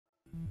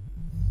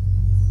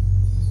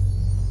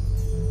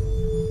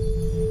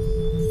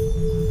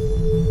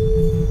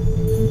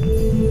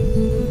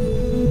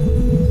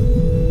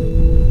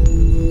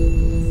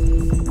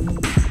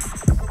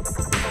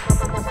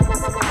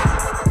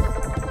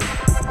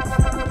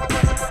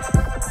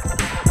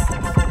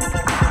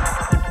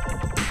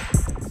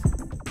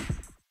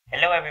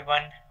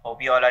everyone,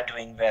 hope you all are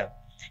doing well.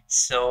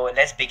 So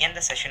let's begin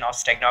the session of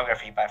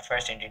steganography by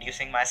first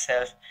introducing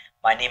myself.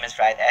 My name is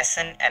Raed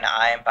Ahsan and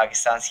I am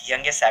Pakistan's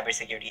youngest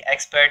cybersecurity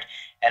expert,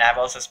 and I've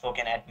also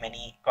spoken at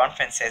many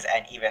conferences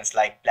and events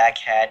like Black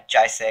Hat,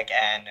 JISEC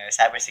and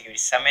cybersecurity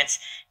summits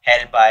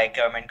held by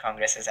government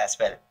congresses as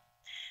well.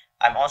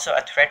 I'm also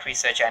a threat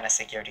researcher and a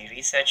security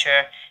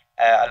researcher,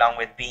 along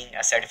with being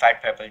a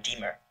certified purple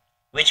teamer,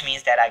 which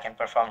means that I can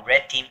perform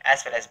red team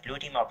as well as blue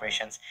team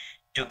operations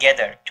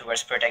together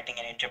towards protecting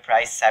an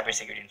enterprise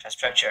cybersecurity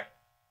infrastructure.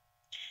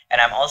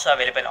 And I'm also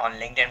available on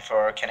LinkedIn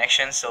for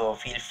connections, so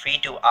feel free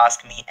to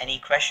ask me any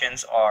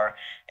questions or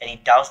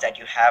any doubts that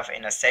you have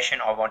in a session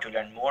or want to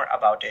learn more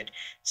about it.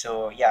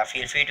 So yeah,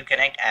 feel free to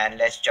connect and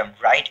let's jump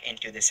right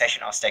into the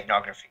session of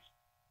steganography.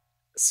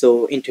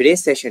 So in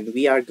today's session,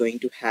 we are going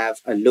to have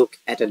a look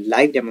at a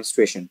live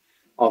demonstration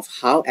of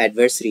how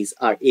adversaries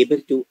are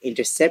able to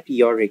intercept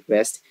your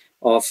request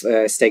of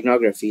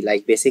steganography.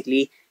 Like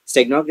basically,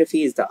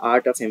 steganography is the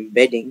art of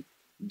embedding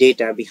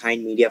data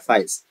behind media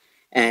files.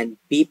 And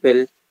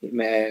people,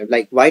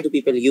 like why do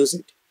people use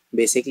it?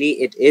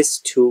 Basically, it is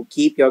to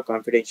keep your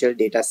confidential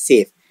data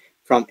safe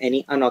from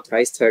any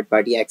unauthorized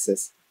third-party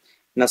access.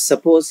 Now,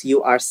 suppose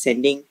you are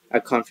sending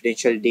a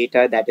confidential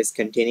data that is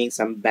containing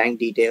some bank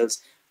details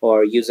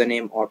or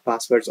username or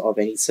passwords of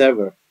any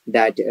server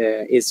that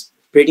is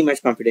pretty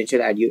much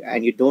confidential,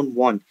 and you don't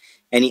want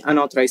any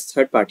unauthorized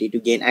third party to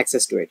gain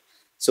access to it.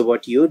 So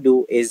what you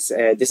do is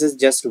this is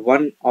just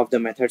one of the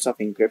methods of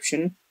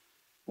encryption,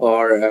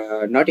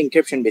 or not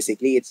encryption.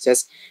 Basically, it's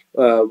just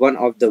one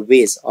of the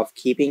ways of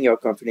keeping your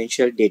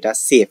confidential data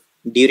safe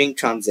during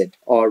transit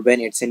or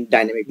when it's in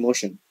dynamic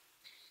motion.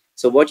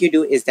 So what you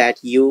do is that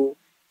you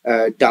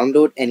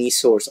download any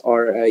source,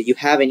 or you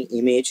have any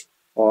image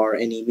or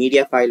any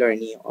media file or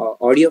any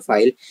audio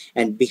file,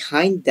 and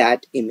behind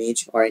that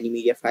image or any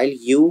media file,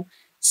 you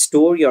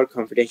store your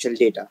confidential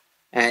data.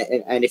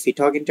 And if we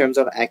talk in terms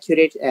of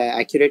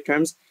accurate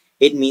terms,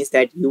 it means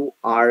that you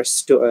are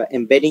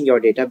embedding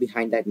your data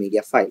behind that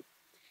media file.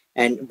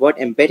 And what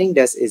embedding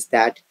does is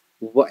that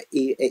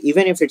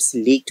even if it's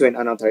leaked to an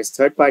unauthorized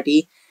third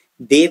party,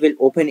 they will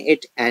open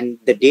it and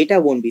the data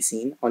won't be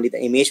seen, only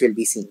the image will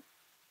be seen.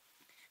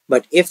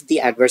 But if the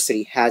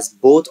adversary has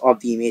both of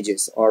the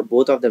images or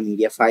both of the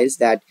media files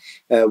that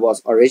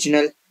was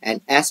original,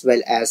 and as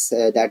well as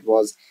that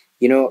was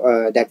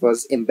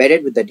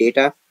embedded with the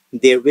data,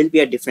 there will be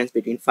a difference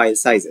between file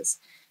sizes.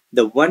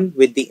 The one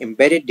with the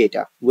embedded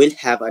data will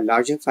have a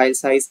larger file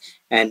size,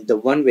 and the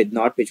one with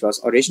not, which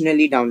was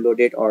originally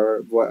downloaded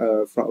or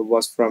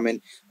was from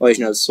an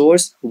original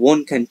source,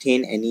 won't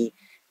contain any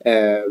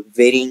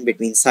varying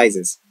between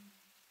sizes.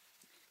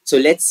 So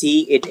let's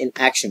see it in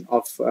action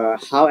of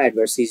how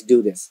adversaries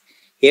do this.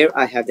 Here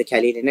I have the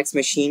Kali Linux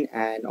machine,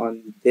 and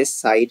on this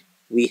side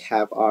we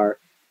have our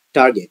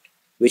target,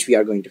 which we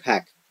are going to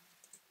hack.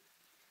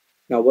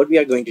 Now what we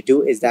are going to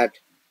do is that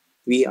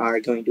we are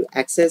going to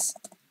access,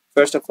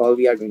 first of all,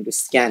 we are going to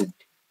scan it,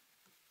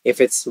 if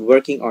it's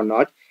working or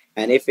not,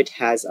 and if it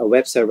has a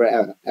web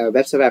server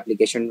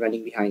application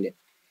running behind it.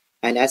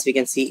 And as we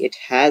can see, it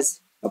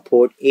has a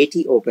port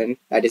 80 open,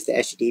 that is the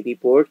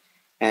HTTP port,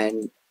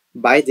 and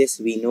by this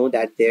we know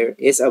that there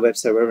is a web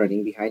server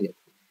running behind it.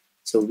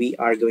 So we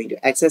are going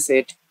to access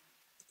it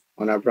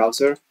on our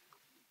browser,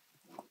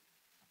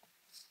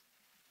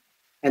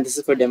 and this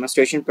is for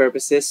demonstration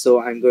purposes. So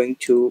I'm going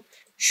to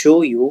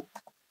show you,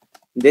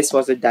 this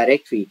was a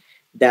directory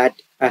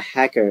that a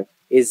hacker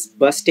is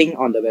busting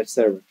on the web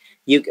server.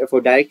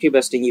 For directory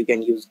busting, you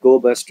can use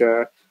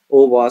GoBuster,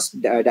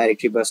 OWASP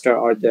directory buster,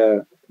 or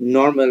the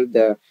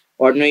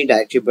ordinary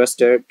directory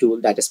buster tool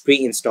that is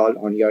pre-installed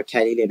on your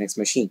Kali Linux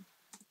machine.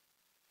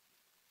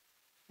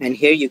 And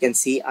here you can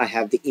see I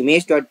have the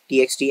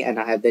image.txt and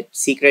I have the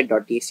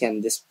secret.txt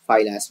and this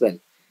file as well.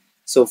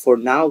 So for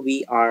now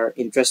we are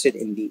interested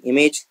in the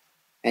image,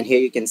 and here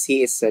you can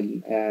see it's a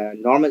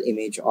normal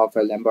image of a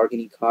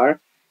Lamborghini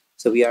car.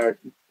 So we are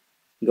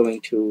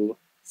going to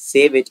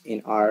save it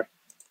in our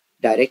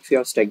directory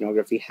of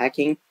steganography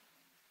hacking,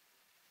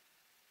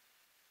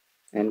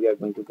 and we are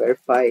going to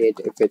verify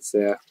it if it's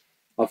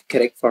of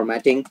correct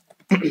formatting.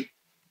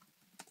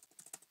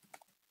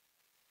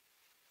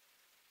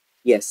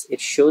 Yes, it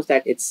shows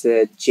that it's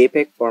a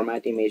JPEG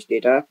format image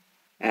data,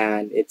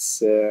 and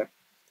it's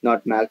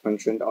not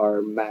malfunctioned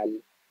or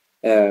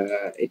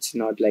it's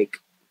not like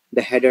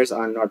the headers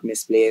are not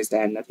misplaced,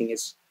 and nothing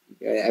is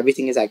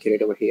everything is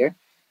accurate over here.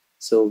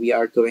 So we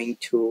are going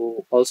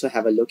to also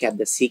have a look at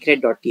the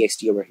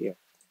secret.txt over here.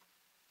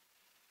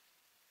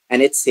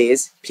 And it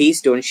says,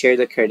 please don't share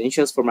the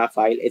credentials for my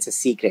file, it's a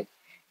secret.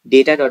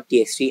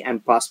 Data.txt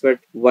and password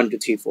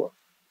 1234.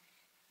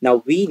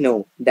 Now we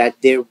know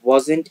that there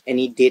wasn't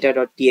any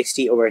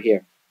data.txt over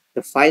here.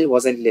 The file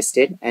wasn't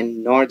listed,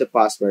 and nor the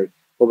password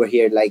over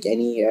here, like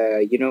any,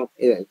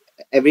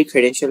 every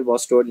credential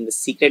was stored in the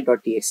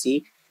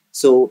secret.txt.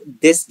 So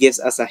this gives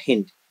us a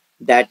hint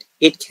that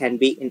it can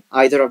be in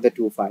either of the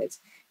two files.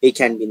 It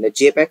can be in the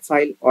JPEG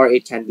file or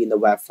it can be in the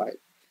WAV file.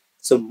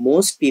 So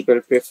most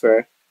people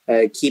prefer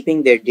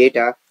keeping their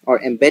data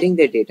or embedding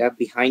their data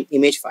behind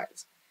image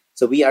files.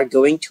 So we are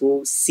going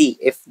to see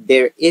if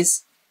there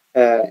is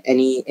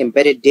any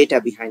embedded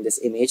data behind this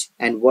image,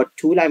 and what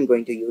tool I'm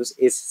going to use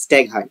is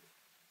Steghide.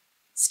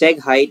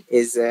 Steghide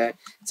is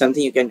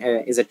something you can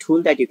is a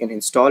tool that you can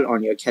install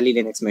on your Kali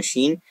Linux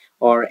machine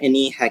or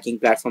any hacking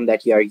platform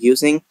that you are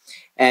using.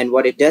 And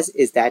what it does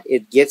is that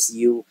it gives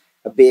you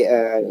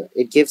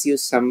it gives you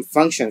some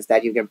functions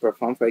that you can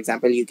perform. For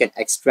example, you can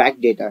extract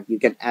data. You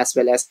can, as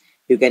well as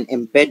you can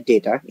embed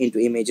data into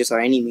images or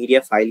any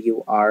media file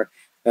you are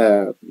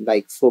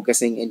like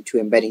focusing into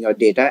embedding your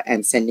data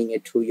and sending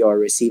it to your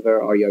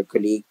receiver or your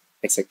colleague,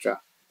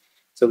 etc.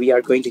 So we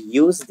are going to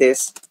use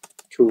this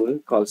tool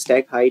called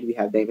Steghide. We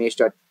have the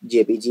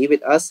image.jpg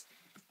with us,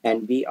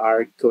 and we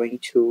are going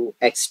to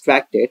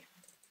extract it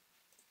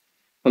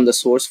from the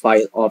source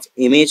file of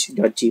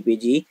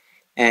image.jpg.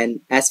 And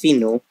as we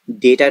know,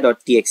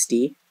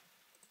 data.txt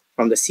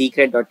from the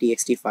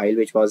secret.txt file,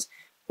 which was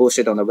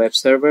hosted on the web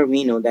server,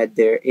 we know that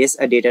there is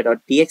a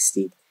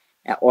data.txt,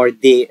 or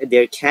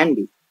there can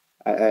be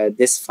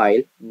this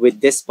file with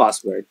this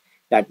password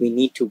that we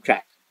need to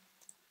crack.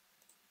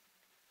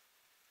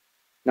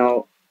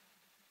 Now,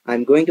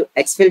 I'm going to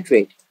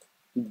exfiltrate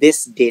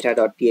this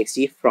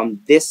data.txt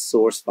from this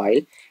source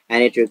file,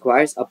 and it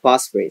requires a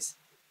passphrase.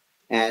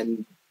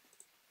 And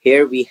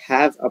here we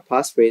have a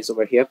passphrase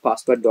over here,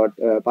 password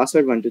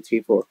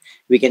 1234.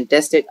 We can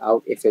test it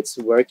out if it's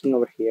working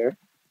over here.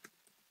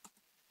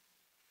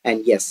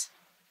 And yes,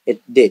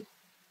 it did.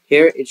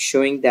 Here it's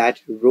showing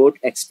that wrote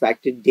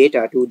extracted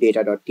data to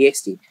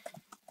data.txt.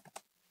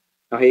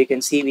 Now here you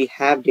can see we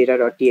have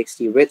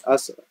data.txt with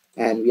us,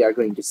 and we are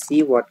going to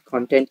see what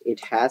content it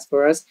has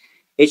for us.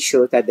 It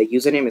shows that the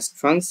username is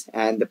trunks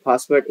and the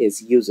password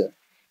is user.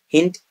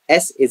 Hint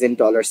S is in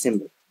dollar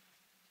symbol.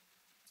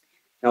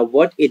 Now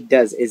what it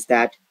does is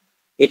that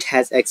it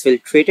has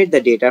exfiltrated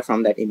the data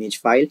from that image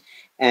file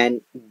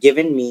and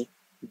given me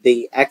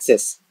the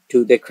access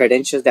to the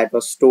credentials that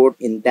was stored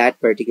in that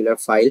particular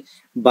file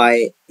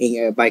by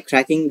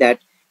cracking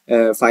that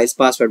file's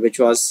password, which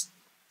was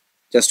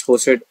just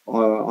hosted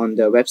on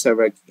the web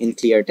server in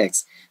clear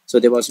text. So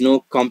there was no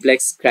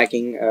complex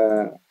cracking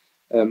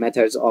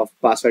methods of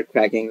password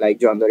cracking like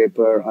John the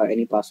Ripper or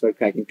any password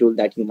cracking tool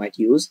that you might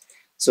use.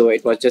 So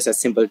it was just a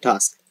simple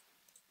task.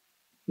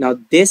 Now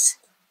this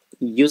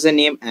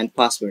username and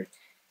password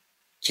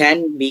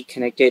can be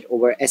connected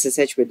over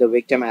SSH with the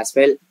victim as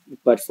well,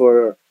 but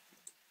for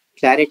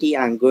clarity,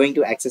 I'm going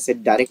to access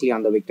it directly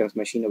on the victim's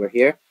machine over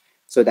here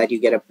so that you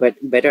get a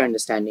better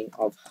understanding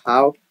of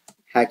how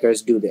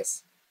hackers do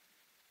this.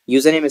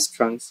 Username is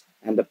trunks,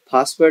 and the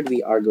password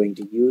we are going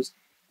to use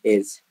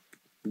is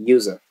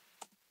user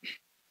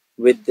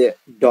with the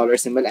dollar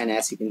symbol. And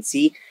as you can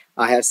see,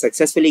 I have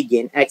successfully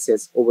gained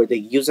access over the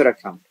user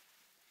account.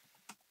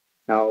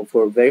 Now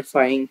for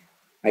verifying,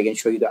 I can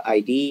show you the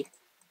ID.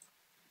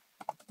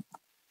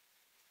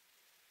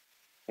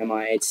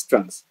 It's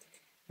trunks.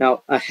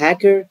 Now a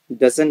hacker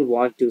doesn't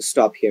want to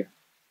stop here.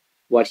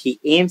 What he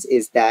aims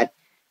is that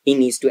he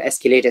needs to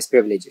escalate his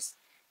privileges.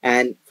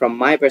 And from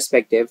my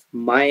perspective,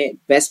 my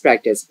best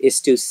practice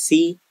is to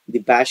see the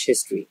bash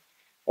history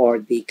or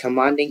the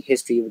commanding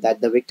history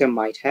that the victim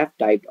might have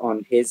typed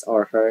on his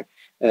or her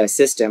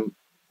system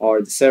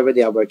or the server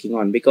they are working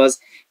on, because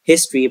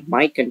history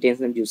might contain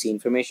some juicy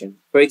information.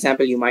 For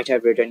example, you might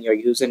have written your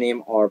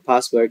username or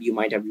password, you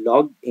might have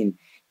logged in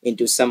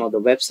into some of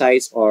the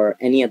websites or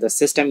any other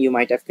system you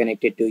might have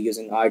connected to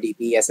using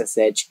RDP,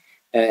 SSH,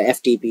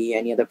 FTP,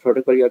 any other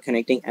protocol you're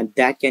connecting, and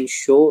that can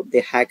show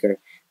the hacker,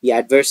 the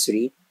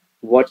adversary,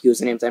 what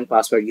usernames and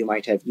password you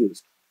might have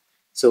used.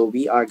 So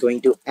we are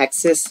going to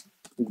access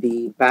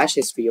the bash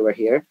history over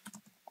here,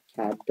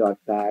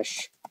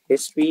 cat.bash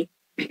history.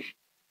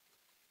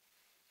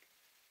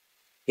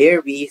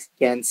 Here we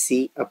can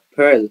see a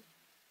Perl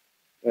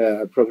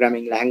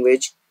programming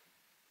language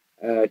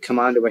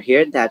command over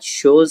here that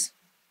shows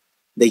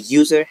the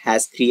user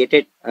has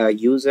created a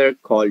user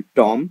called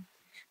Tom,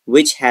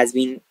 which has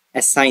been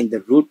assigned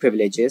the root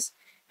privileges,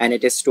 and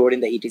it is stored in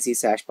the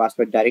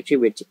etc/password directory,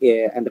 which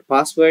and the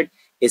password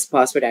is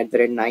password at the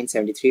rate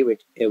 973,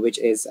 which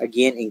is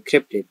again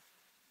encrypted.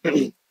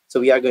 So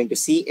we are going to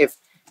see if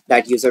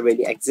that user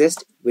really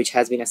exists, which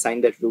has been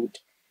assigned the root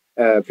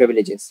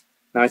privileges.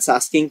 Now it's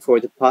asking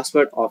for the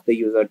password of the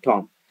user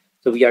Tom.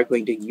 So we are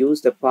going to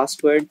use the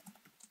password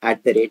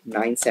at the rate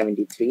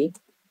 973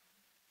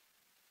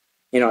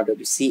 in order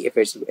to see if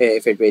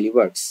it really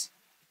works.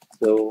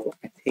 So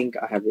I think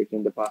I have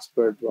written the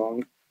password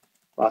wrong.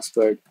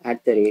 Password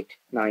at the rate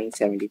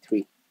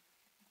 973.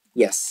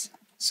 Yes.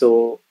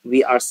 So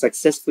we are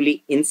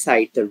successfully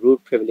inside the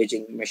root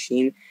privileging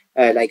machine.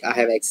 Like I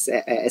have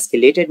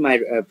escalated my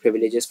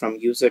privileges from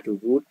user to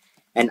root,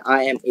 and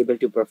I am able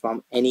to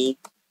perform any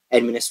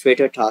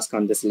administrator task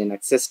on this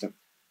Linux system.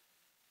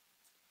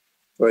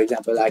 For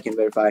example, I can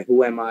verify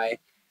who am I,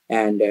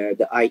 and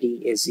the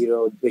ID is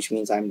 0, which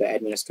means I'm the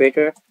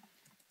administrator,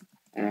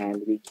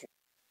 and we can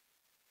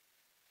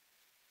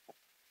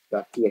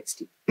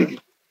 .txt.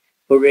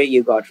 Hooray,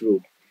 you got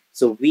root.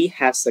 So we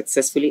have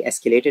successfully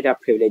escalated our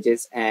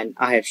privileges, and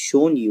I have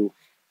shown you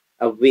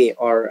a way,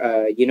 or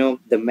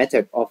the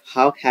method of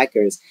how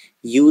hackers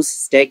use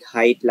steg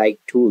height like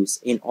tools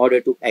in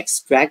order to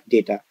extract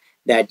data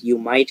that you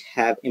might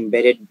have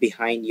embedded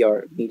behind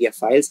your media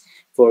files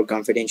for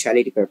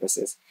confidentiality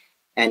purposes.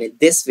 And in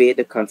this way,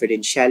 the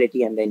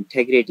confidentiality and the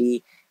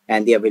integrity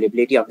and the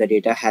availability of the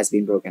data has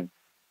been broken.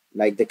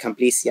 Like the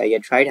complete CIA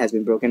triad has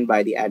been broken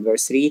by the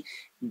adversary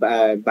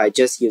by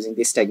just using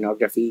this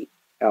steganography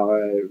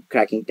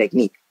cracking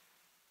technique.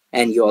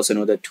 And you also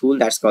know the tool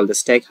that's called the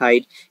steg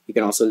height. You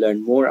can also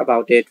learn more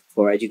about it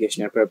for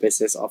educational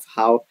purposes of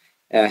how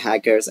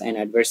hackers and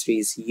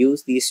adversaries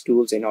use these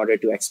tools in order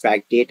to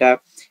extract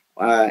data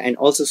and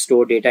also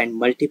store data in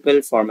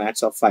multiple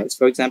formats of files.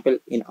 For example,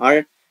 in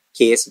our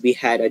case, we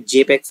had a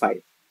JPEG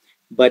file,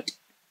 but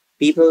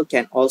people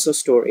can also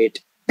store it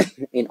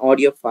in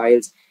audio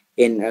files,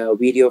 in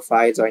video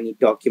files, or any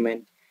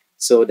document,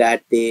 so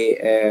that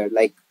they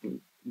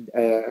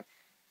uh,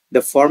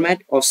 the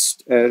format of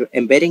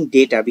embedding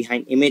data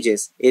behind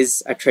images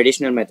is a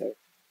traditional method.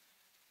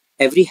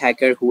 Every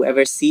hacker who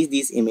ever sees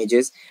these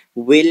images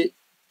will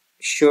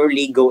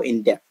surely go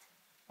in depth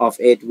of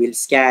it, will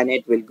scan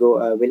it,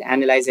 will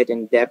analyze it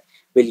in depth,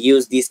 will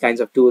use these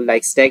kinds of tools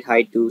like steg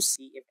height to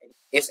see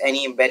if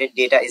any embedded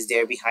data is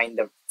there behind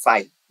the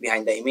file,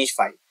 behind the image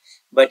file.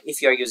 But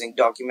if you're using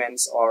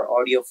documents or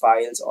audio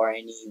files or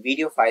any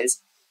video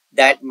files,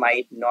 that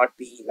might not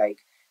be like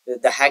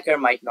the hacker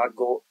might not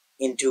go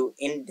into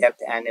in-depth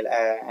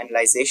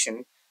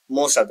analyzation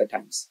most of the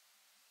times.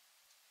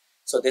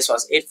 So this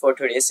was it for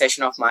today's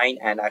session of mine,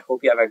 and I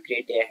hope you have a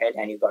great day ahead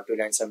and you got to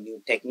learn some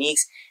new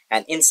techniques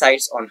and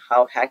insights on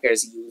how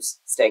hackers use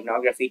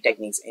steganography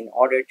techniques in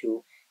order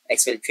to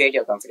exfiltrate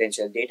your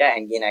confidential data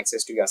and gain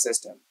access to your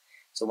system.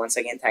 So once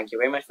again, thank you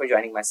very much for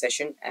joining my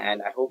session,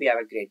 and I hope you have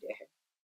a great day ahead.